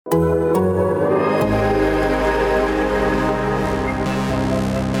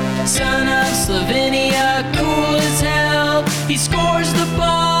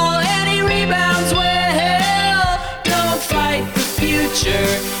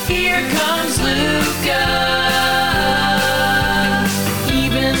Here comes Luka.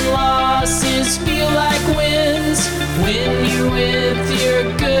 Even losses feel like wins when you're with your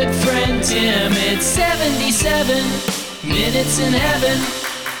good friend Tim. It's 77 minutes in heaven.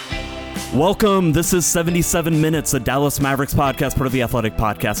 Welcome. This is 77 Minutes, a Dallas Mavericks podcast, part of the Athletic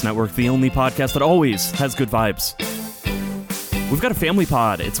Podcast Network, the only podcast that always has good vibes. We've got a family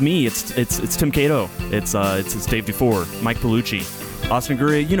pod. It's me. It's Tim Cato. It's Dave DeFore, Mike Palucci, Austin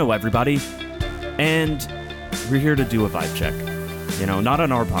Gurria. You know everybody, and we're here to do a vibe check. You know, not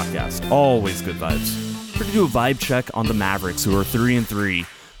on our podcast. Always good vibes. We're here to do a vibe check on the Mavericks, who are 3-3,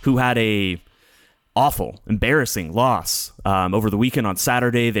 who had a awful, embarrassing loss over the weekend on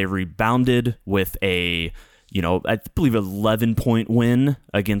Saturday. They rebounded with I believe 11-point win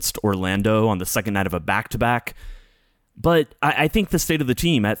against Orlando on the second night of a back-to-back. But I think the state of the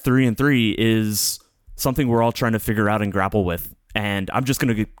team at 3-3 is something we're all trying to figure out and grapple with. And I'm just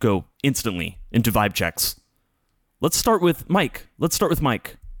going to go instantly into vibe checks. Let's start with Mike. What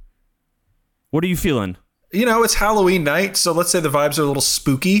are you feeling? You know, it's Halloween night, so let's say the vibes are a little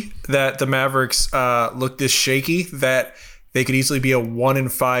spooky, that the Mavericks look this shaky, that they could easily be a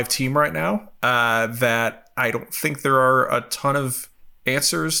 1-5 team right now, that I don't think there are a ton of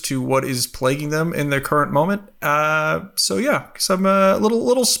answers to what is plaguing them in their current moment. So yeah, some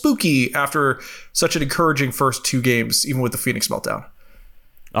little spooky after such an encouraging first two games, even with the Phoenix meltdown.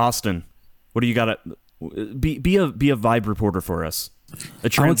 Austin, what do you got? Be a vibe reporter for us. A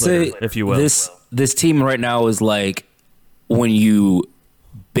translator, if you will. This team right now is like when you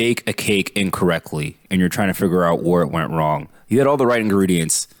bake a cake incorrectly and you're trying to figure out where it went wrong. You had all the right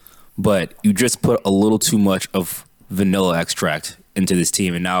ingredients, but you just put a little too much of vanilla extract into this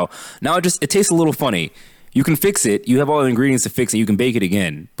team, and now it tastes a little funny. You can fix it. You have all the ingredients to fix it. You can bake it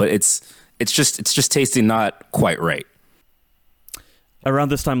again, but it's just tasting not quite right. Around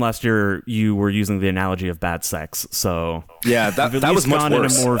this time last year, you were using the analogy of bad sex, so yeah, that was much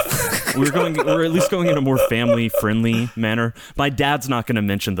worse. We're at least going in a more family-friendly manner. My dad's not going to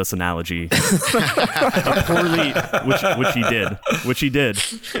mention this analogy, which he did.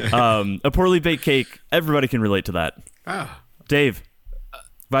 A poorly baked cake. Everybody can relate to that. Dave,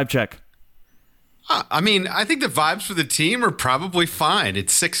 vibe check. I mean, I think the vibes for the team are probably fine.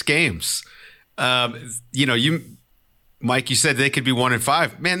 It's 6 games. Mike, you said they could be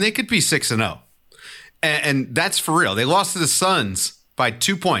 1-5. Man, they could be 6-0. And that's for real. They lost to the Suns by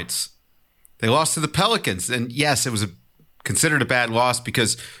 2 points. They lost to the Pelicans. And yes, it was considered a bad loss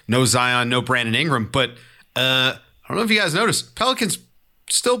because no Zion, no Brandon Ingram. But I don't know if you guys noticed, Pelicans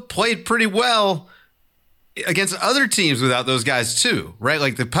still played pretty well against other teams without those guys too, right?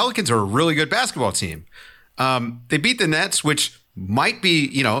 Like the Pelicans are a really good basketball team. They beat the Nets, which might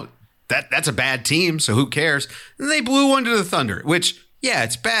be, that's a bad team, so who cares? And they blew one to the Thunder, which, yeah,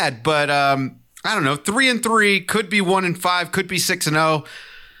 it's bad, but I don't know. 3-3, could be 1-5, could be 6-0.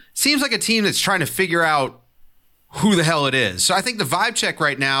 Seems like a team that's trying to figure out who the hell it is. So I think the vibe check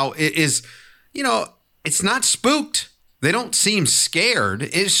right now is, it's not spooked. They don't seem scared.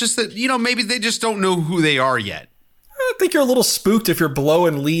 It's just that, maybe they just don't know who they are yet. I think you're a little spooked if you're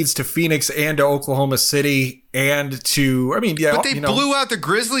blowing leads to Phoenix and to Oklahoma City and to, But they blew out the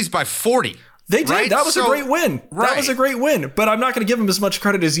Grizzlies by 40. They did. Right? That was a great win. Right. That was a great win. But I'm not going to give them as much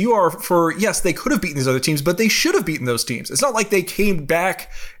credit as you are for, yes, they could have beaten these other teams, but they should have beaten those teams. It's not like they came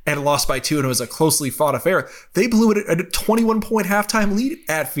back and lost by 2 and it was a closely fought affair. They blew it a 21-point halftime lead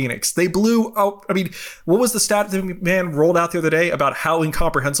at Phoenix. They blew out, what was the stat that man rolled out the other day about how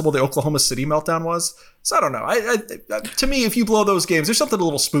incomprehensible the Oklahoma City meltdown was? So I don't know. To me, if you blow those games, there's something a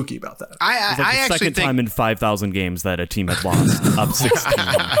little spooky about that. It's like the second time in 5,000 games that a team had lost up 16.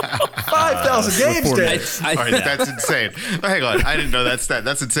 5,000 games, Dave. All right, that's insane. Hang on, I didn't know that stat.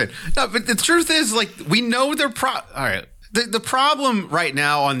 That's insane. No, but the truth is, we know they're all right. The problem right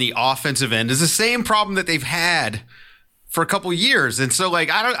now on the offensive end is the same problem that they've had for a couple years. And so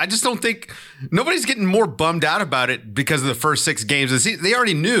I just don't think nobody's getting more bummed out about it because of the first 6 games. They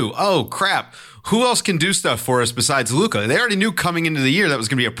already knew, oh crap, who else can do stuff for us besides Luka? They already knew coming into the year that was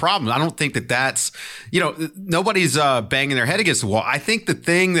going to be a problem. I don't think that's, nobody's banging their head against the wall. I think the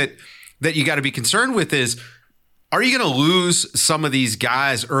thing that you got to be concerned with is, are you going to lose some of these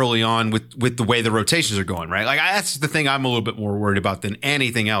guys early on with the way the rotations are going, right? That's the thing I'm a little bit more worried about than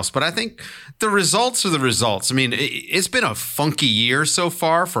anything else. But I think the results are the results. It's been a funky year so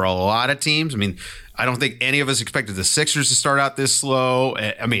far for a lot of teams. I don't think any of us expected the Sixers to start out this slow.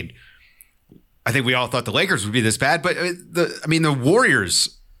 I think we all thought the Lakers would be this bad, but the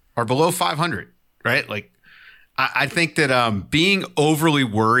Warriors are below 500, right? I think that being overly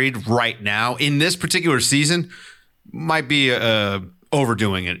worried right now in this particular season might be a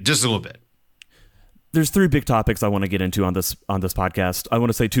overdoing it just a little bit. There's three big topics I want to get into on this podcast. I want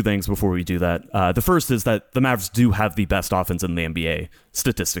to say two things before we do that. The first is that the Mavericks do have the best offense in the NBA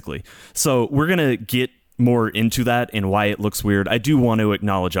statistically. So we're going to get more into that and why it looks weird. I do want to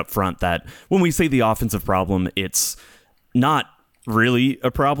acknowledge up front that when we say the offensive problem, it's not really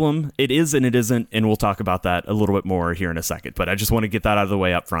a problem. It is and it isn't, and we'll talk about that a little bit more here in a second. But I just want to get that out of the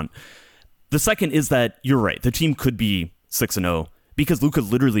way up front. The second is that you're right. The team could be 6-0 because Luka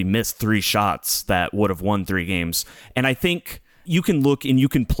literally missed 3 shots that would have won 3 games. And I think you can look and you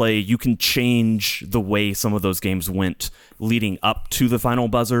can play, you can change the way some of those games went leading up to the final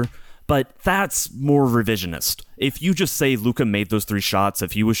buzzer. But that's more revisionist. If you just say Luka made those 3 shots,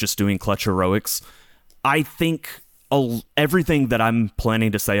 if he was just doing clutch heroics, I think everything that I'm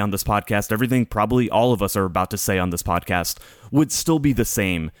planning to say on this podcast, everything probably all of us are about to say on this podcast, would still be the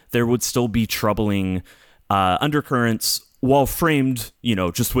same. There would still be troubling undercurrents while framed,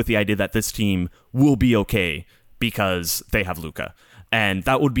 just with the idea that this team will be okay because they have Luka. And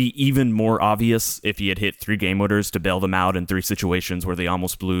that would be even more obvious if he had hit 3 game winners to bail them out in 3 situations where they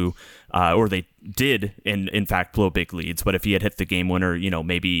almost blew, or they did, in fact, blow big leads. But if he had hit the game winner,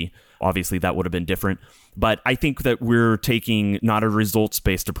 maybe obviously that would have been different. But I think that we're taking not a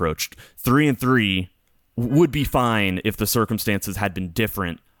results-based approach. 3-3 would be fine if the circumstances had been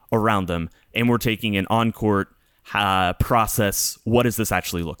different around them. And we're taking an on-court process. What does this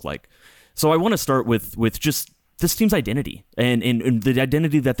actually look like? So I want to start with just this team's identity and the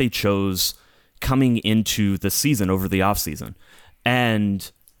identity that they chose coming into the season over the offseason.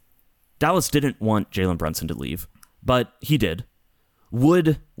 And Dallas didn't want Jalen Brunson to leave, but he did.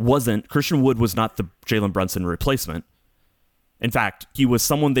 Christian Wood was not the Jalen Brunson replacement. In fact, he was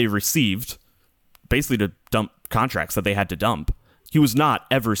someone they received basically to dump contracts that they had to dump. He was not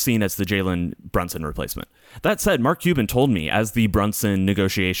ever seen as the Jalen Brunson replacement. That said, Mark Cuban told me as the Brunson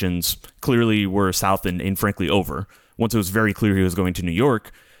negotiations clearly were south and frankly over, once it was very clear he was going to New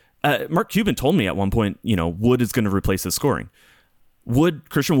York, Mark Cuban told me at one point, Wood is going to replace his scoring.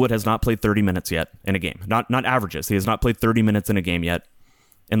 Christian Wood has not played 30 minutes yet in a game. Not averages. He has not played 30 minutes in a game yet.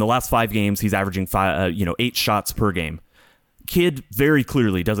 In the last 5 games, he's averaging 8 shots per game. Kid very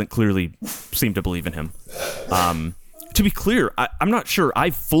clearly doesn't seem to believe in him. To be clear, I'm not sure I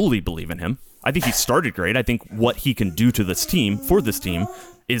fully believe in him. I think he started great. I think what he can do to this team, for this team,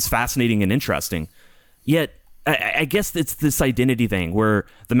 is fascinating and interesting. Yet, I guess it's this identity thing where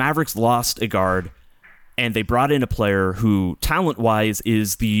the Mavericks lost a guard and they brought in a player who, talent-wise,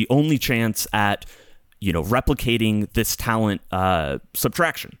 is the only chance at, replicating this talent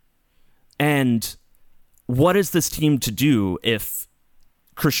subtraction. And what is this team to do if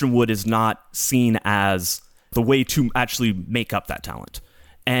Christian Wood is not seen as the way to actually make up that talent?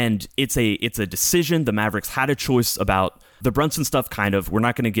 And it's a decision. The Mavericks had a choice about the Brunson stuff, kind of. We're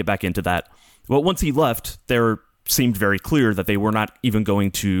not going to get back into that. But once he left, there seemed very clear that they were not even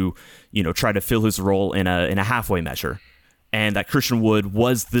going to, try to fill his role in a halfway measure. And that Christian Wood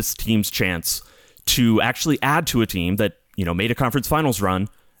was this team's chance to actually add to a team that, made a conference finals run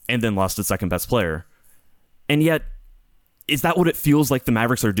and then lost its second best player. And yet, is that what it feels like the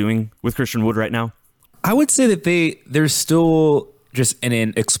Mavericks are doing with Christian Wood right now? I would say that they're still just in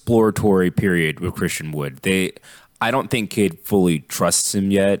an exploratory period with Christian Wood. I don't think Kid fully trusts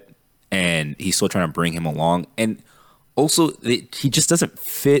him yet, and he's still trying to bring him along. And also, he just doesn't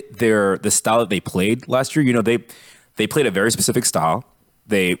fit the style that they played last year. They played a very specific style.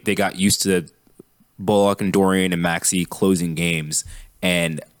 They got used to Bullock and Dorian and Maxey closing games,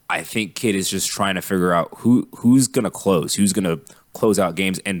 and I think Kid is just trying to figure out who's going to close out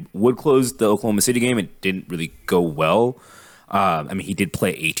games. And Wood closed the Oklahoma City game. It didn't really go well. He did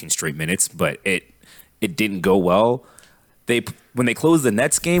play 18 straight minutes, but it didn't go well. When they closed the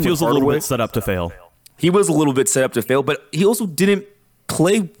Nets game, feels a little bit set up to fail. He was a little bit set up to fail, but he also didn't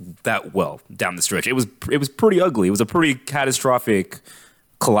play that well down the stretch. It was pretty ugly. It was a pretty catastrophic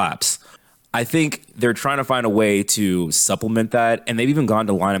collapse. I think they're trying to find a way to supplement that, and they've even gone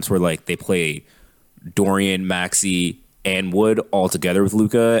to lineups where they play Dorian, Maxey, and Wood all together with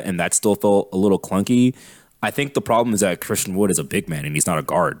Luka, and that still felt a little clunky. I think the problem is that Christian Wood is a big man and he's not a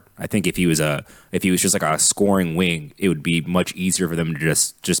guard. I think if he was just like a scoring wing, it would be much easier for them to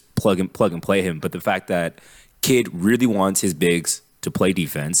just plug and play him. But the fact that Kid really wants his bigs to play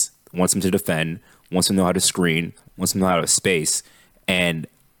defense, wants them to defend, wants them to know how to screen, wants them to know how to space, and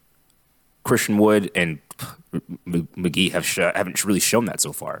Christian Wood and McGee haven't really shown that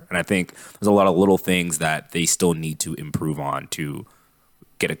so far. And I think there's a lot of little things that they still need to improve on to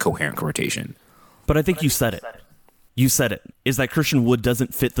get a coherent rotation. But I think you said it. You said it. Is that Christian Wood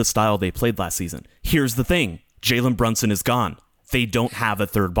doesn't fit the style they played last season. Here's the thing. Jalen Brunson is gone. they don't have a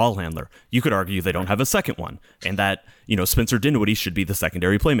third ball handler. You could argue they don't have a second one, and that, Spencer Dinwiddie should be the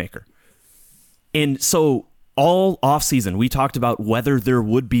secondary playmaker. And so all offseason, we talked about whether there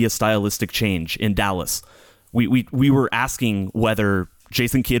would be a stylistic change in Dallas. We were asking whether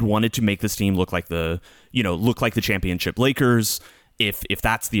Jason Kidd wanted to make this team look like the championship Lakers, if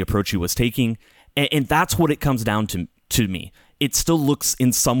that's the approach he was taking. And that's what it comes down to me. It still looks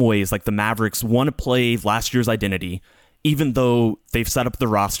in some ways like the Mavericks want to play last year's identity, even though they've set up the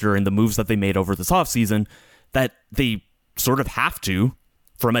roster and the moves that they made over this offseason, that they sort of have to,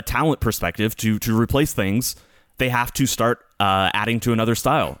 from a talent perspective, to replace things, they have to start adding to another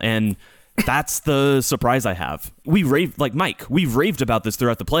style. And that's the surprise I have. We've raved about this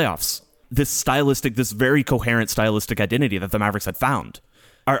throughout the playoffs. This very coherent stylistic identity that the Mavericks had found.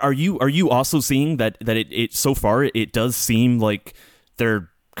 Are you also seeing that it so far it does seem like they're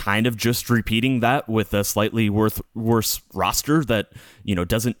kind of just repeating that with a slightly worse roster that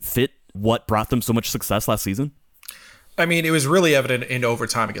doesn't fit what brought them so much success last season? I mean, it was really evident in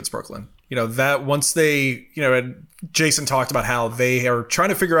overtime against Brooklyn. That once they, and Jason talked about how they are trying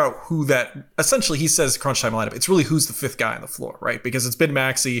to figure out who that, essentially he says crunch time lineup. It's really who's the fifth guy on the floor, right? Because it's been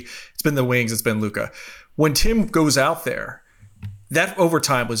Maxey, it's been the wings, it's been Luka. When Tim goes out there, that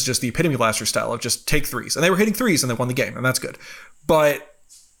overtime was just the epitome of last year's style of just take threes. And they were hitting threes and they won the game, and that's good. But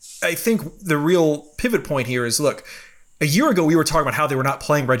I think the real pivot point here is, look, a year ago we were talking about how they were not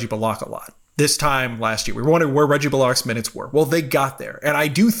playing Reggie Bullock a lot. This time last year, we were wondering where Reggie Bullock's minutes were. Well, they got there. And I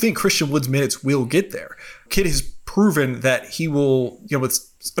do think Christian Wood's minutes will get there. Kidd has proven that he will,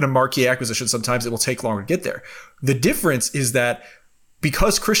 it's been a marquee acquisition. Sometimes it will take longer to get there. The difference is that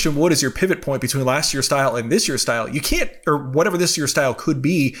because Christian Wood is your pivot point between last year's style and this year's style, you can't, or whatever this year's style could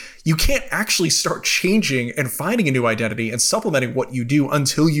be, you can't actually start changing and finding a new identity and supplementing what you do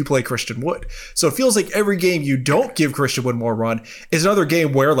until you play Christian Wood. So it feels like every game you don't give Christian Wood more run is another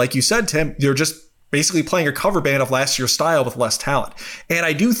game where, like you said, Tim, you're just basically playing a cover band of last year's style with less talent. And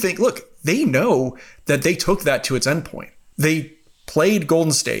I do think, look, they know that they took that to its endpoint. They played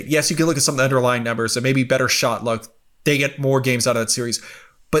Golden State. Yes, you can look at some of the underlying numbers and maybe better shot luck. They get more games out of that series,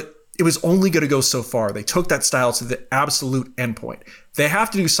 but it was only going to go so far. They took that style to the absolute endpoint. They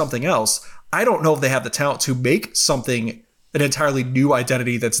have to do something else. I don't know if they have the talent to make something an entirely new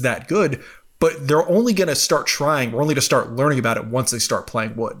identity that's that good, but they're only going to start trying. We're only to start learning about it once they start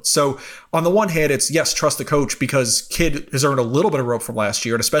playing Wood. So on the one hand, it's yes, trust the coach because Kidd has earned a little bit of rope from last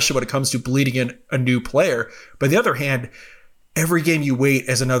year, and especially when it comes to bleeding in a new player. But on the other hand, every game you wait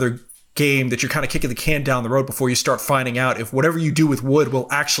as another game that you're kind of kicking the can down the road before you start finding out if whatever you do with Wood will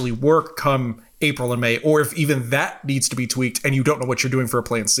actually work come April and May, or if even that needs to be tweaked and you don't know what you're doing for a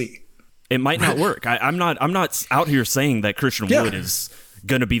plan C. It might not work. I'm not out here saying that Christian Wood is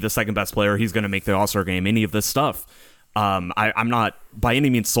going to be the second best player. He's going to make the All-Star game, any of this stuff. I'm not by any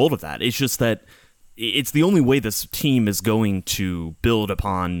means sold with that. It's just that it's the only way this team is going to build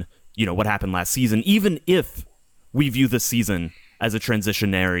upon, what happened last season, even if we view this season as a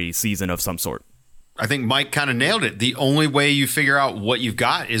transitionary season of some sort. I think Mike kind of nailed it. The only way you figure out what you've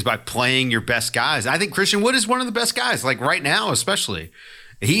got is by playing your best guys. I think Christian Wood is one of the best guys, like right now especially.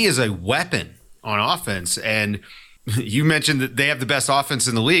 He is a weapon on offense, and you mentioned that they have the best offense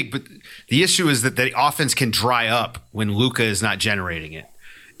in the league, but the issue is that the offense can dry up when Luka is not generating it.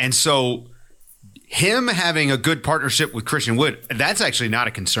 And so him having a good partnership with Christian Wood, that's actually not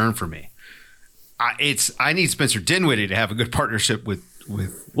a concern for me. I need Spencer Dinwiddie to have a good partnership with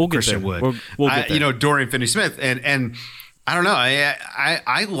Christian Wood. We'll get there. Dorian Finney-Smith, and I don't know.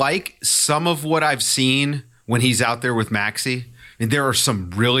 I like some of what I've seen when he's out there with Maxey. And there are some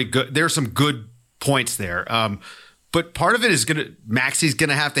good points there. But part of it is Maxey's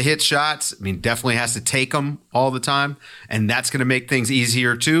gonna have to hit shots. I mean, definitely has to take them all the time, and that's gonna make things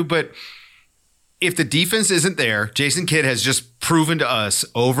easier too. But if the defense isn't there, Jason Kidd has just proven to us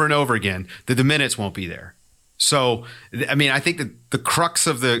over and over again that the minutes won't be there. So, I mean, I think that the crux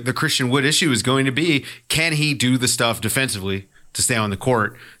of the Christian Wood issue is going to be, can he do the stuff defensively to stay on the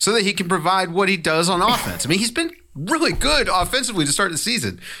court so that he can provide what he does on offense? I mean, he's been really good offensively to start the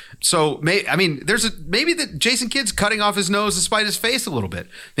season. So, maybe that Jason Kidd's cutting off his nose to spite his face a little bit.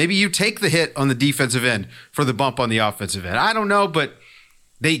 Maybe you take the hit on the defensive end for the bump on the offensive end. I don't know, but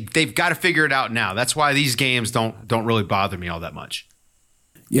they've got to figure it out now. That's why these games don't really bother me all that much.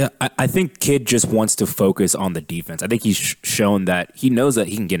 Yeah, I think Kidd just wants to focus on the defense. I think he's shown that he knows that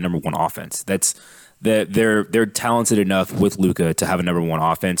he can get number one offense. They're talented enough with Luka to have a number one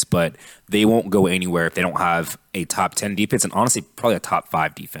offense, but they won't go anywhere if they don't have a top 10 defense, and honestly, probably a top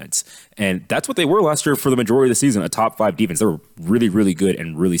 5 defense. And that's what they were last year for the majority of the season, a top 5 defense. They were really, really good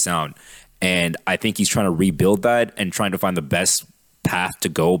and really sound. And I think he's trying to rebuild that and trying to find the best path to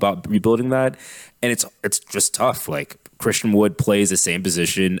go about rebuilding that. And it's just tough. Like, Christian Wood plays the same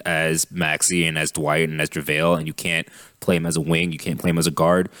position as Maxey and as Dwight and as JaVale, and you can't play him as a wing. You can't play him as a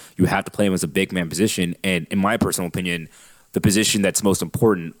guard. You have to play him as a big man position. And in my personal opinion, the position that's most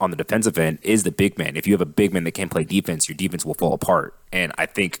important on the defensive end is the big man. If you have a big man that can't play defense, your defense will fall apart. And I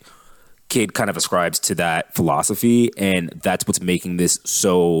think Kidd kind of ascribes to that philosophy, and that's what's making this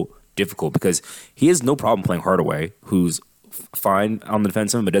so difficult, because he has no problem playing Hardaway, who's fine on the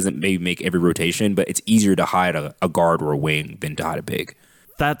defensive end, but doesn't maybe make every rotation. But it's easier to hide a guard or a wing than to hide a big.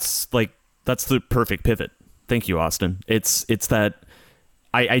 That's the perfect pivot. Thank you, Austin. It's that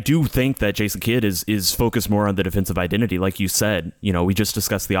I do think that Jason Kidd is focused more on the defensive identity. Like you said, we just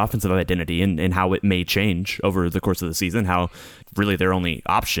discussed the offensive identity and how it may change over the course of the season, how really their only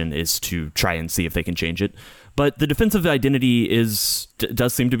option is to try and see if they can change it. But the defensive identity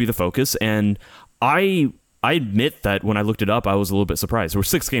does seem to be the focus, and I admit that when I looked it up, I was a little bit surprised. We're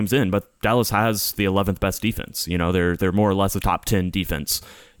 6 games in, but Dallas has the 11th best defense. They're more or less a top 10 defense,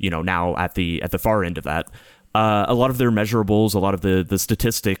 now at the far end of that. A lot of their measurables, a lot of the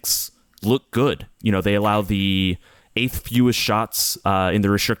statistics look good. They allow the 8th fewest shots in the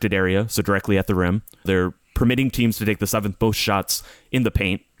restricted area, so directly at the rim. They're permitting teams to take the 7th most shots in the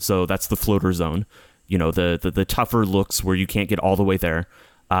paint, so that's the floater zone. The tougher looks where you can't get all the way there.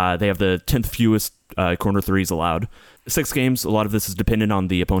 They have the 10th fewest corner threes allowed. 6 games, a lot of this is dependent on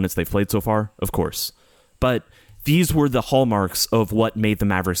the opponents they've played so far, of course. But these were the hallmarks of what made the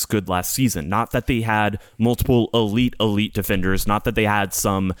Mavericks good last season. Not that they had multiple elite defenders, not that they had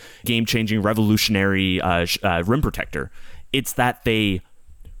some game-changing, revolutionary rim protector. It's that they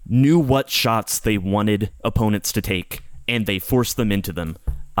knew what shots they wanted opponents to take, and they forced them into them.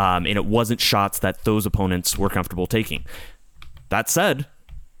 And it wasn't shots that those opponents were comfortable taking. That said,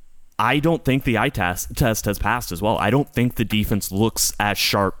 I don't think the eye test has passed as well. I don't think the defense looks as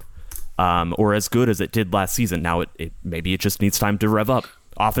sharp or as good as it did last season. Now, maybe it just needs time to rev up.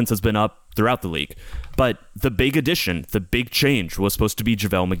 Offense has been up throughout the league. But the big addition, the big change was supposed to be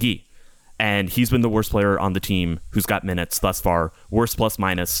JaVale McGee. And he's been the worst player on the team who's got minutes thus far, worst plus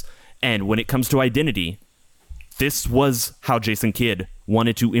minus. And when it comes to identity, this was how Jason Kidd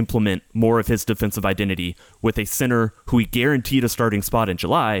wanted to implement more of his defensive identity with a center who he guaranteed a starting spot in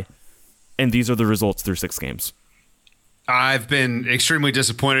July. And these are the results through 6 games. I've been extremely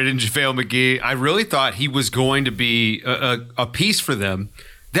disappointed in JaVale McGee. I really thought he was going to be a piece for them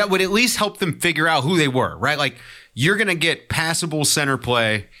that would at least help them figure out who they were, right? Like, you're going to get passable center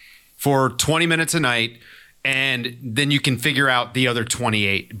play for 20 minutes a night, and then you can figure out the other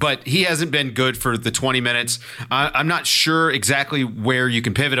 28. But he hasn't been good for the 20 minutes. I'm not sure exactly where you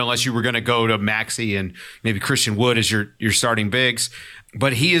can pivot unless you were going to go to Maxey and maybe Christian Wood as your starting bigs.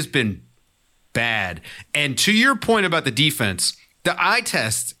 But he has been bad. And to your point about the defense, the eye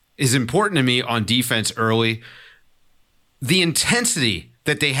test is important to me on defense early. The intensity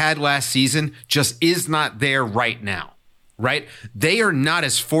that they had last season just is not there right now, right? They are not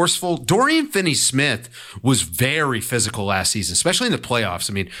as forceful. Dorian Finney-Smith was very physical last season, especially in the playoffs.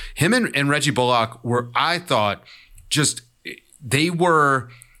 I mean, him and Reggie Bullock were, I thought, they were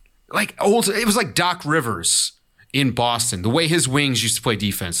like old. It was like Doc Rivers in Boston, the way his wings used to play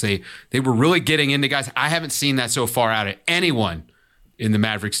defense. They were really getting into guys. I haven't seen that so far out of anyone in the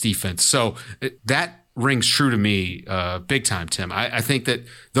Mavericks defense. So that rings true to me big time, Tim. I think that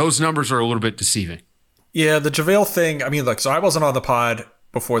those numbers are a little bit deceiving. Yeah, the JaVale thing, I mean, look, so I wasn't on the pod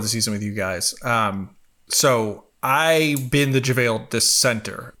before the season with you guys. So I've been the JaVale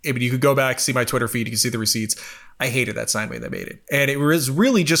dissenter. I mean, you could go back, see my Twitter feed, you can see the receipts. I hated that sign when they made it. And it was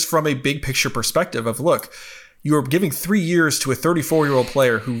really just from a big picture perspective of, look, you are giving 3 years to a 34-year-old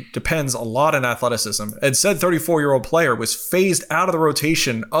player who depends a lot on athleticism. And said 34-year-old player was phased out of the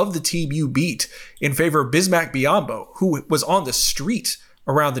rotation of the team you beat in favor of Bismack Biyombo, who was on the street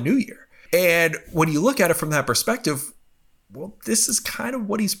around the new year. And when you look at it from that perspective, well, this is kind of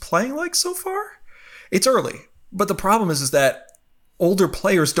what he's playing like so far. It's early, but the problem is that older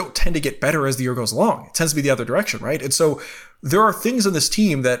players don't tend to get better as the year goes along. It tends to be the other direction, right? And so there are things in this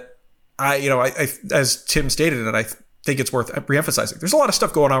team that I as Tim stated, and I think it's worth reemphasizing. There's a lot of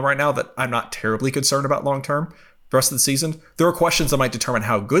stuff going on right now that I'm not terribly concerned about long term. The rest of the season, there are questions that might determine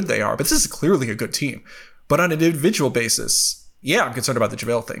how good they are, but this is clearly a good team. But on an individual basis, yeah, I'm concerned about the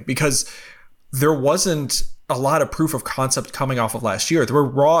JaVale thing because there wasn't a lot of proof of concept coming off of last year. There were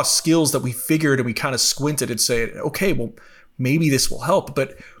raw skills that we figured and we kind of squinted and said, okay, well, maybe this will help.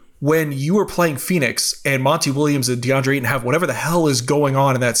 But when you are playing Phoenix and Monty Williams and DeAndre Ayton have whatever the hell is going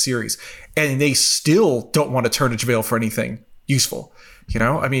on in that series, and they still don't want to turn to JaVale for anything useful,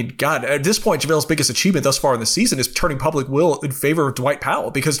 I mean, God, at this point, JaVale's biggest achievement thus far in the season is turning public will in favor of Dwight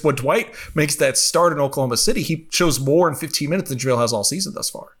Powell, because when Dwight makes that start in Oklahoma City, he shows more in 15 minutes than JaVale has all season thus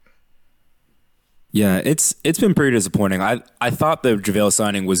far. Yeah, it's been pretty disappointing. I thought the JaVale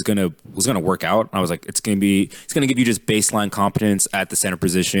signing was gonna work out. I was like, it's gonna give you just baseline competence at the center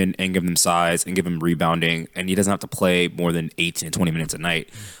position and give him size and give him rebounding, and he doesn't have to play more than 18 to 20 minutes a night.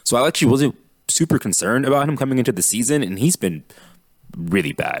 So I actually wasn't super concerned about him coming into the season, and he's been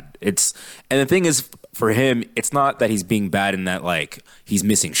really bad. And the thing is, for him, it's not that he's being bad in that like he's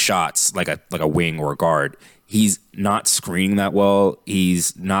missing shots like a wing or a guard. He's not screening that well.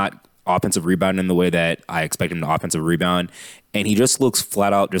 He's not offensive rebound in the way that I expect him to offensive rebound, and he just looks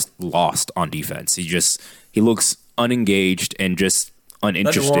flat out just lost on defense. He looks unengaged and just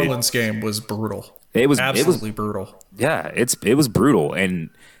uninterested. That New Orleans game was brutal. It was absolutely brutal. Yeah, it was brutal,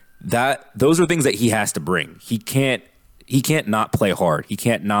 and those are things that he has to bring. He can't not play hard. He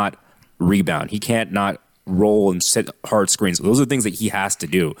can't not rebound. He can't not roll and set hard screens. Those are things that he has to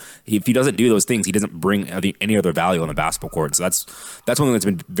do. If he doesn't do those things, he doesn't bring any other value on the basketball court. So that's one thing that's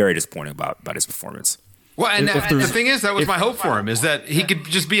been very disappointing about his performance. Well, and the thing is, that was my hope for him, is that he could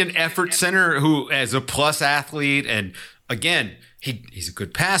just be an effort center who, as a plus athlete, and again, he's a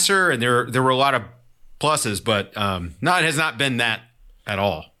good passer, and there were a lot of pluses, but it has not been that at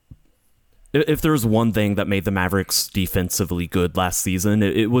all. If there was one thing that made the Mavericks defensively good last season,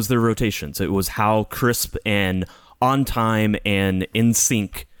 it was their rotations. It was how crisp and on time and in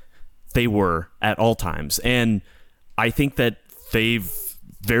sync they were at all times. And I think that they've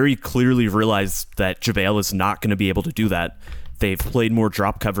very clearly realized that JaVale is not going to be able to do that. They've played more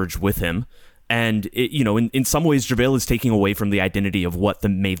drop coverage with him. And, in some ways, JaVale is taking away from the identity of what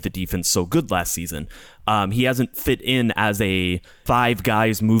made the defense so good last season. He hasn't fit in as a 5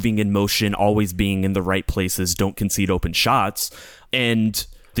 guys moving in motion, always being in the right places, don't concede open shots. And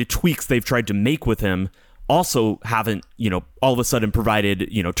the tweaks they've tried to make with him also haven't, all of a sudden provided,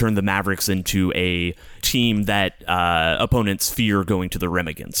 turned the Mavericks into a team that opponents fear going to the rim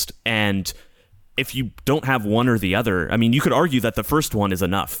against. And if you don't have one or the other, I mean, you could argue that the first one is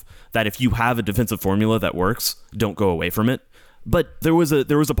enough. That if you have a defensive formula that works, don't go away from it. But there was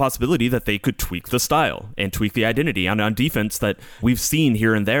a possibility that they could tweak the style and tweak the identity on defense that we've seen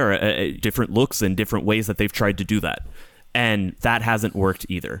here and there, different looks and different ways that they've tried to do that. And that hasn't worked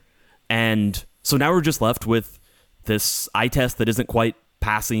either. And so now we're just left with this eye test that isn't quite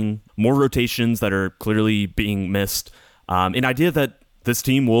passing, more rotations that are clearly being missed, an idea that this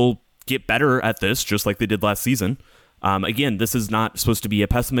team will get better at this just like they did last season. Again, this is not supposed to be a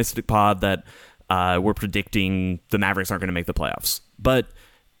pessimistic pod that we're predicting the Mavericks aren't going to make the playoffs. But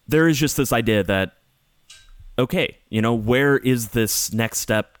there is just this idea that, okay, where is this next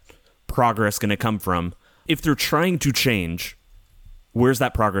step progress going to come from? If they're trying to change, where's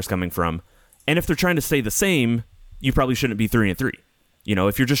that progress coming from? And if they're trying to stay the same, you probably shouldn't be 3-3.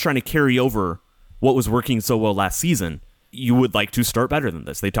 If you're just trying to carry over what was working so well last season, you would like to start better than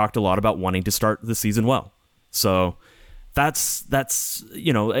this. They talked a lot about wanting to start the season well. So that's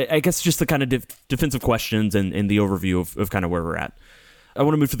I guess just the kind of defensive questions and the overview of kind of where we're at. I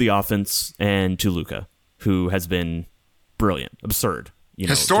want to move to the offense and to Luka, who has been brilliant, absurd,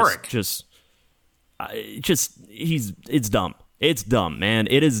 historic. It's dumb. It's dumb, man.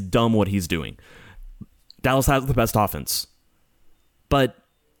 It is dumb what he's doing. Dallas has the best offense, but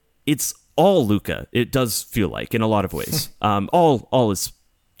it's all Luka. It does feel like in a lot of ways. All is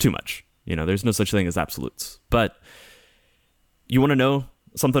too much. There's no such thing as absolutes. But you want to know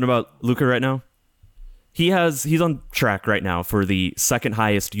something about Luka right now? He's on track right now for the second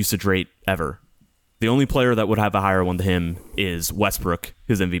highest usage rate ever. The only player that would have a higher one than him is Westbrook,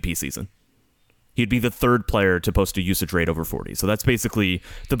 his MVP season. He'd be the third player to post a usage rate over 40. So that's basically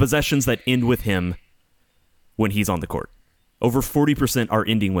the possessions that end with him when he's on the court. Over 40% are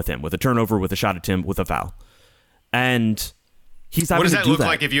ending with him, with a turnover, with a shot attempt, with a foul. And he's having What does to that do look that.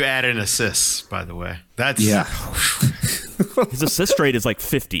 like if you add in assists, by the way? His assist rate is like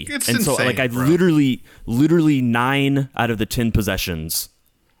 50. It's and so insane, like I bro. literally 9 out of the 10 possessions,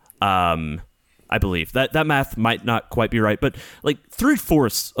 I believe. That math might not quite be right, but like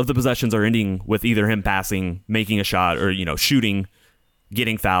 3/4 of the possessions are ending with either him passing, making a shot, or shooting,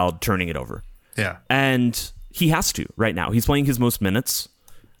 getting fouled, turning it over. Yeah. And he has to right now. He's playing his most minutes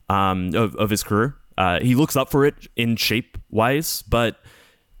of his career. He looks up for it in shape wise, but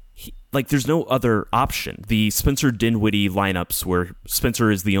there's no other option. The Spencer Dinwiddie lineups, where Spencer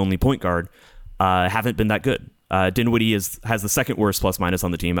is the only point guard, haven't been that good. Dinwiddie has the second worst plus minus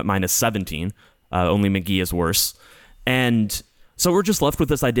on the team at -17. Only McGee is worse. And so we're just left with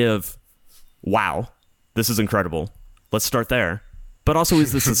this idea of, wow, this is incredible. Let's start there. but also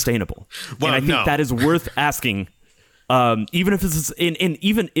is this sustainable? Well, and I think no. that is worth asking. Even if it's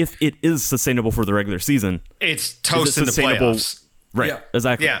even if it is sustainable for the regular season, It's toast in the sustainable? playoffs. Right. Yeah.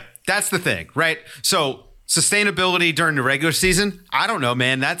 Exactly. Yeah, that's the thing, right? So sustainability during the regular season, I don't know,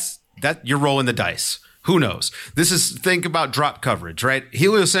 man. That you're rolling the dice. Who knows? Think about drop coverage, right?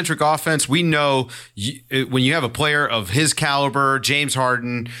 Heliocentric offense. We know when you have a player of his caliber, James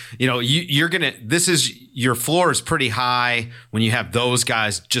Harden, your floor is pretty high when you have those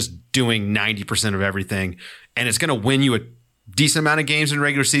guys just doing 90% of everything. And it's going to win you a decent amount of games in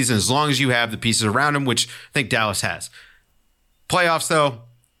regular season as long as you have the pieces around them, which I think Dallas has. Playoffs, though,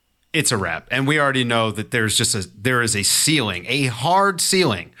 it's a wrap. And we already know that there is a ceiling, a hard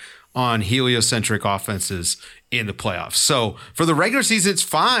ceiling on heliocentric offenses in the playoffs. So for the regular season, it's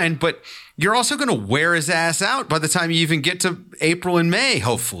fine, but you're also going to wear his ass out by the time you even get to April and May,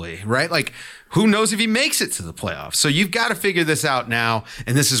 hopefully, right? Like, who knows if he makes it to the playoffs? So you've got to figure this out now,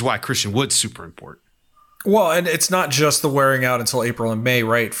 and this is why Christian Wood's super important. Well, and it's not just the wearing out until April and May,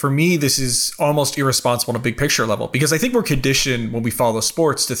 right? For me, this is almost irresponsible on a big picture level because I think we're conditioned when we follow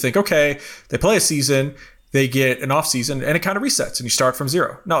sports to think, okay, they play a season, they get an off season, and it kind of resets and you start from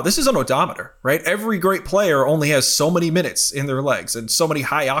zero. No, this is an odometer, right? Every great player only has so many minutes in their legs and so many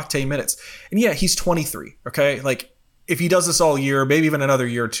high octane minutes. And yeah, he's 23, okay? Like if he does this all year, maybe even another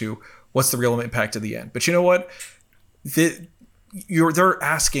year or two, what's the real impact at the end? But you know what? They're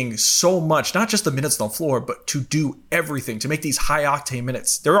asking so much, not just the minutes on the floor, but to do everything, to make these high octane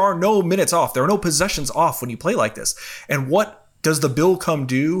minutes. There are no minutes off. There are no possessions off when you play like this. And what does the bill come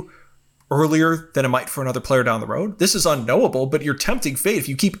due earlier than it might for another player down the road? This is unknowable, but you're tempting fate if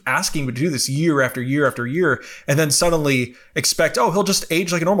you keep asking him to do this year after year after year and then suddenly expect, oh, he'll just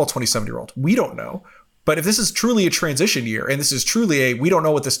age like a normal 27-year-old. We don't know. But if this is truly a transition year and this is truly we don't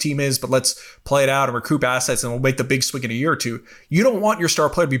know what this team is, but let's play it out and recoup assets and we'll make the big swing in a year or two, you don't want your star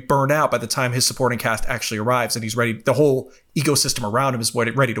player to be burned out by the time his supporting cast actually arrives and he's ready. The whole ecosystem around him is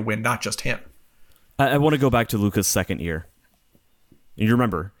ready to win, not just him. I want to go back to Luka's second year. And you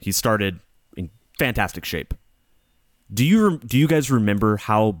remember, he started in fantastic shape. Do you guys remember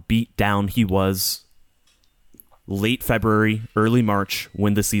how beat down he was late February, early March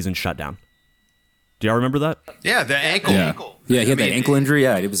when the season shut down? Do y'all remember that? Yeah, the ankle. Yeah, he had that ankle injury.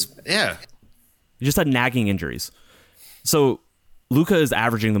 Yeah, it was. Yeah. He just had nagging injuries. So Luka is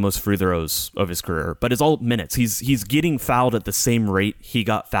averaging the most free throws of his career, but it's all minutes. He's getting fouled at the same rate he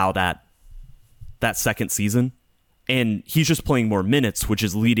got fouled at that second season. And he's just playing more minutes, which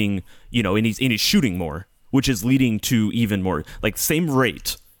is leading, and he's shooting more, which is leading to even more, like same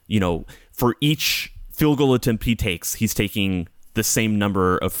rate, for each field goal attempt he takes, he's taking the same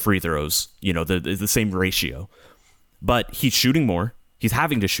number of free throws, the same ratio. But he's shooting more. He's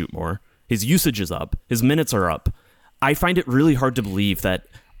having to shoot more. His usage is up. His minutes are up. I find it really hard to believe that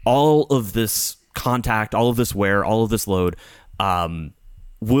all of this contact, all of this wear, all of this load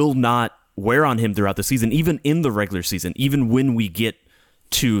will not wear on him throughout the season, even in the regular season, even when we get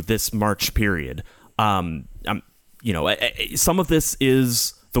to this March period. Some of this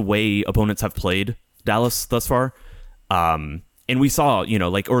is the way opponents have played Dallas thus far. And we saw,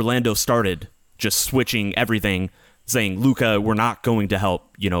 like Orlando started just switching everything, saying, Luka, we're not going to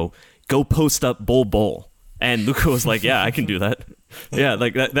help, go post up bull. And Luka was like, yeah, I can do that. Yeah,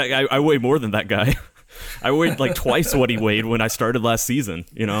 like that I weigh more than that guy. I weighed like twice what he weighed when I started last season,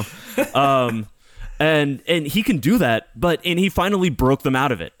 And he can do that, and he finally broke them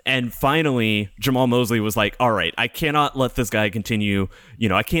out of it. And finally, Jamal Mosley was like, all right, I cannot let this guy continue.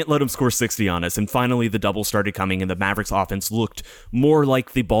 I can't let him score 60 on us. And finally, the double started coming, and the Mavericks offense looked more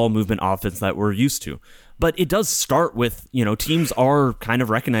like the ball movement offense that we're used to. But it does start with, teams are kind of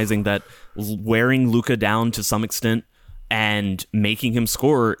recognizing that wearing Luka down to some extent and making him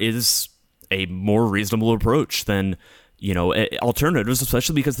score is a more reasonable approach than alternatives,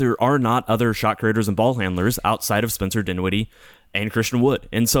 especially because there are not other shot creators and ball handlers outside of Spencer Dinwiddie and Christian Wood.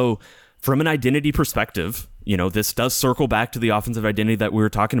 And so from an identity perspective, this does circle back to the offensive identity that we were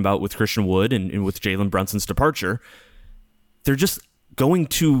talking about with Christian Wood and with Jalen Brunson's departure. They're just going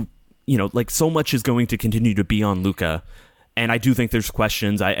to, so much is going to continue to be on Luka. And I do think there's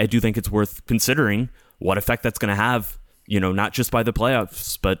questions. I do think it's worth considering what effect that's going to have, not just by the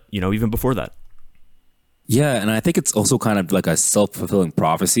playoffs, but, even before that. Yeah, and I think it's also kind of like a self-fulfilling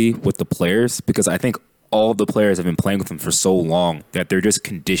prophecy with the players, because I think all the players have been playing with him for so long that they're just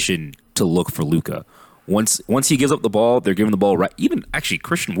conditioned to look for Luka. Once he gives up the ball, they're giving the ball right. Even actually,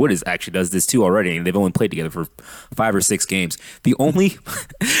 Christian Wood does this too already, and they've only played together for 5 or 6 games. The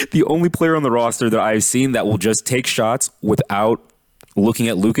only player on the roster that I've seen that will just take shots without looking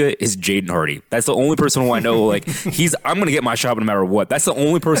at Luka is Jaden Hardy. That's the only person who I know, like, I'm going to get my shot no matter what. That's the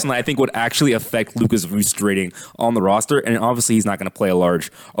only person that I think would actually affect Luka's usage rating on the roster. And obviously he's not going to play a large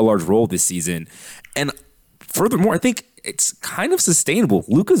role this season. And furthermore, I think it's kind of sustainable.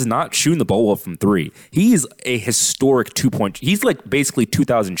 Luka's not shooting the ball well from three. He's a historic 2-point. He's like basically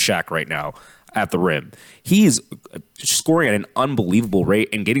 2000 Shaq right now at the rim. He's scoring at an unbelievable rate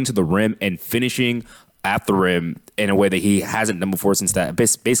and getting to the rim and finishing at the rim in a way that he hasn't done before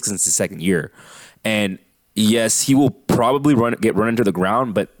basically since his second year. And yes, he will probably get run into the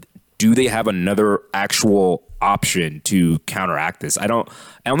ground, but do they have another actual option to counteract this? I don't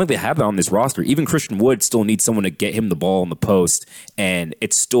think they have that on this roster. Even Christian Wood still needs someone to get him the ball in the post, and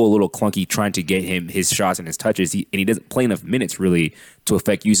it's still a little clunky trying to get him his shots and his touches. He doesn't play enough minutes really to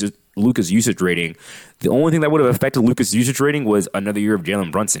affect Luka's usage rating. The only thing that would have affected Luka's usage rating was another year of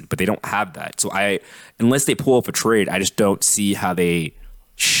Jalen Brunson, but they don't have that. So unless they pull off a trade, I just don't see how they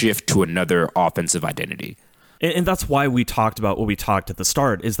shift to another offensive identity. And that's why we talked about what we talked at the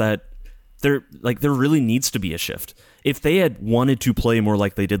start, is that there really needs to be a shift. If they had wanted to play more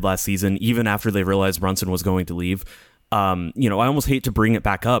like they did last season, even after they realized Brunson was going to leave, I almost hate to bring it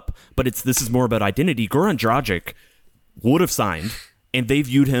back up, but this is more about identity. Goran Dragic would have signed, and they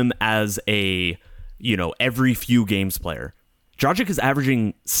viewed him as a, every few games player. Dragic is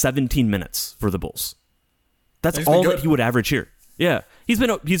averaging 17 minutes for the Bulls. That's all that he would average here. Yeah, he's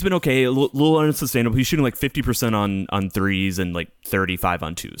been okay, a little unsustainable. He's shooting like 50% on threes and like 35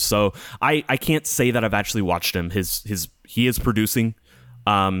 on twos. So I can't say that I've actually watched him. He is producing.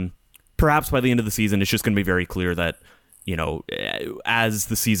 Perhaps by the end of the season, it's just going to be very clear that as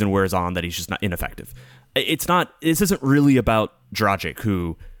the season wears on, that he's just not ineffective. This isn't really about Dragic,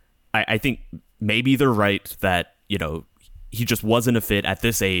 who I think maybe they're right that he just wasn't a fit at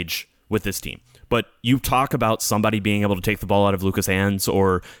this age with this team. But you talk about somebody being able to take the ball out of Luka's hands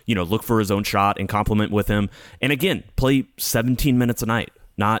or, look for his own shot and complement with him. And again, play 17 minutes a night,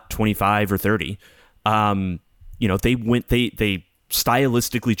 not 25 or 30. They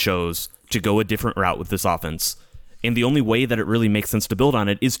stylistically chose to go a different route with this offense. And the only way that it really makes sense to build on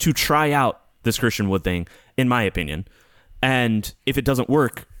it is to try out this Christian Wood thing, in my opinion. And if it doesn't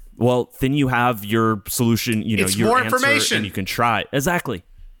work, well, then you have your solution, it's your more answer, information. and you can try. Exactly.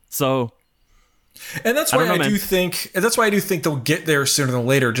 So... And that's why I do think they'll get there sooner than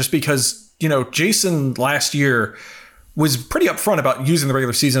later, just because, Jason last year was pretty upfront about using the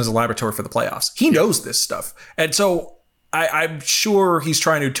regular season as a laboratory for the playoffs. He knows this stuff. And so I'm sure he's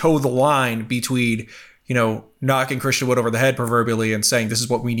trying to toe the line between, knocking Christian Wood over the head proverbially and saying, this is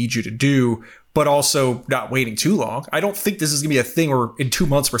what we need you to do, but also not waiting too long. I don't think this is going to be a thing where in 2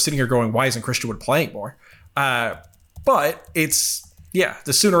 months we're sitting here going, why isn't Christian Wood playing more? But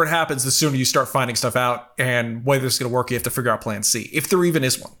the sooner it happens, the sooner you start finding stuff out, and whether it's going to work, you have to figure out plan C, if there even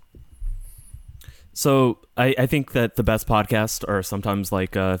is one. So I think that the best podcasts are sometimes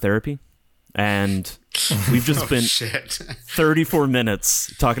like therapy, and we've just spent 34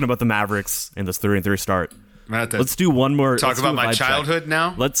 minutes talking about the Mavericks in this 3-3 start. Let's do one more. Talk about my childhood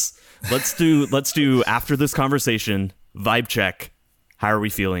now. Let's do after this conversation vibe check. How are we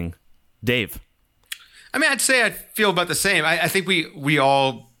feeling, Dave? I mean, I'd say I feel about the same. I think we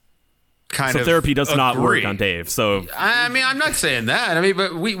all kind of so therapy does agree. Not work on Dave. So I mean, I'm not saying that. I mean,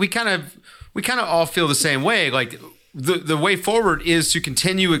 but we kind of all feel the same way. Like the way forward is to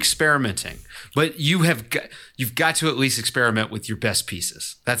continue experimenting, but you've got to at least experiment with your best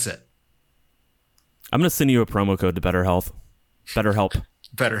pieces. That's it. I'm gonna send you a promo code to BetterHelp.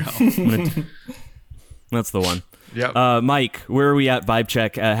 That's the one. Yeah. Mike, where are we at vibe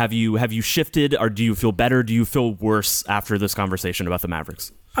check? Have you shifted, or do you feel better? Do you feel worse after this conversation about the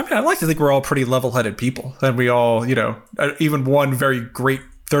Mavericks? I mean, I like to think we're all pretty level-headed people, and we all, even one very great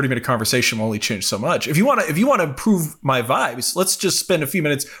 30-minute conversation will only change so much. If you want to improve my vibes, let's just spend a few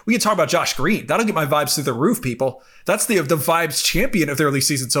minutes. We can talk about Josh Green. That'll get my vibes through the roof, people. That's the vibes champion of the early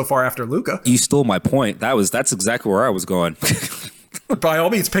season so far after Luka. You stole my point. That's exactly where I was going. By all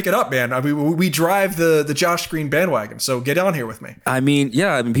means, pick it up, man. I mean, we drive the Josh Green bandwagon, so get on here with me. I mean,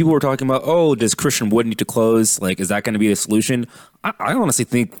 people were talking about, does Christian Wood need to close? Like, is that going to be a solution? I honestly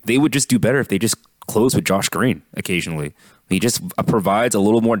think they would just do better if they just close with Josh Green occasionally. He just provides a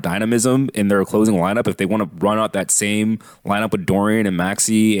little more dynamism in their closing lineup. If they want to run out that same lineup with Dorian and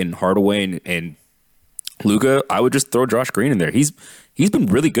Maxey and Hardaway and Luka, I would just throw Josh Green in there. He's been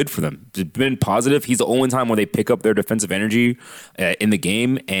really good for them. It's been positive. He's the only time where they pick up their defensive energy in the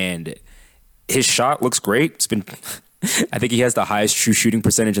game, and his shot looks great. It's been, I think he has the highest true shooting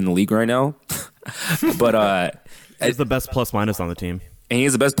percentage in the league right now. But he's the best plus minus on the team. And he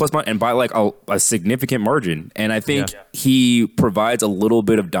has the best plus margin, and by like a significant margin. And I think he provides a little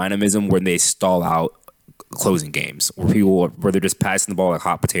bit of dynamism when they stall out closing games, where they're just passing the ball like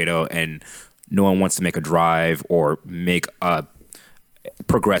hot potato, and no one wants to make a drive or make a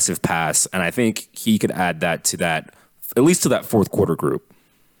progressive pass. And I think he could add that to that, at least to that fourth quarter group.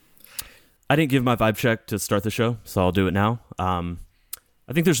 I didn't give my vibe check to start the show, so I'll do it now.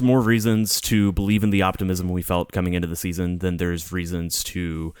 I think there's more reasons to believe in the optimism we felt coming into the season than there's reasons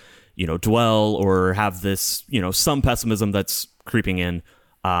to, dwell or have this, some pessimism that's creeping in.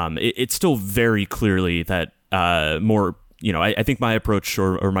 It's still very clearly that more, I think my approach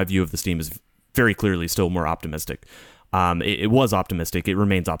or my view of this team is very clearly still more optimistic. It was optimistic. It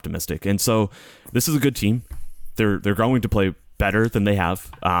remains optimistic. And so this is a good team. They're going to play better than they have.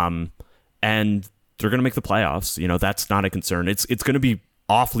 And they're going to make the playoffs. That's not a concern. It's going to be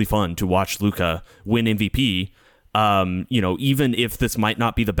awfully fun to watch Luka win MVP. Even if this might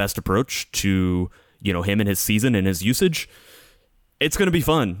not be the best approach to, him and his season and his usage, it's going to be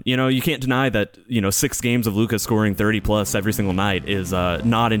fun. You can't deny that, 6 games of Luka scoring 30 plus every single night is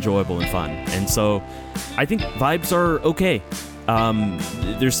not enjoyable and fun. And so I think vibes are okay.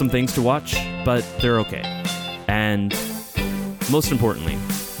 There's some things to watch, but they're okay. And most importantly,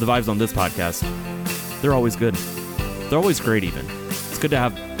 the vibes on this podcast, they're always good. They're always great even. It's good to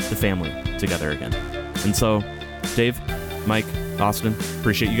have the family together again. And so, Dave, Mike, Austin,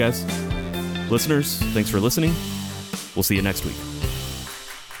 appreciate you guys. Listeners, thanks for listening. We'll see you next week.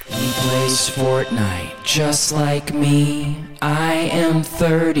 He plays Fortnite just like me. I am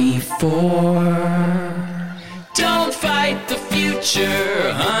 34. Don't fight the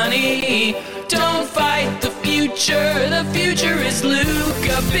future, honey. Don't fight the future. The future is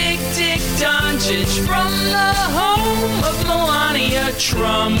Luka Big Dick Doncic from the home of Melania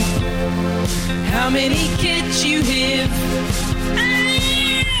Trump. How many kids you have?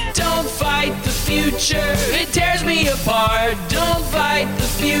 Don't fight the future. It tears me apart. Don't fight the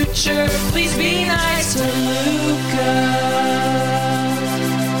future. Please be nice to Luka.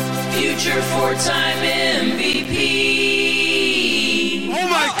 Future 4-time MVP. Oh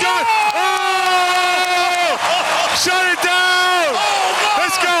my God! Oh! Shut it down!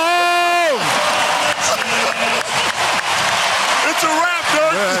 Let's go home! It's a wrap,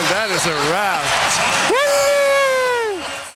 dude! Man, that is a wrap.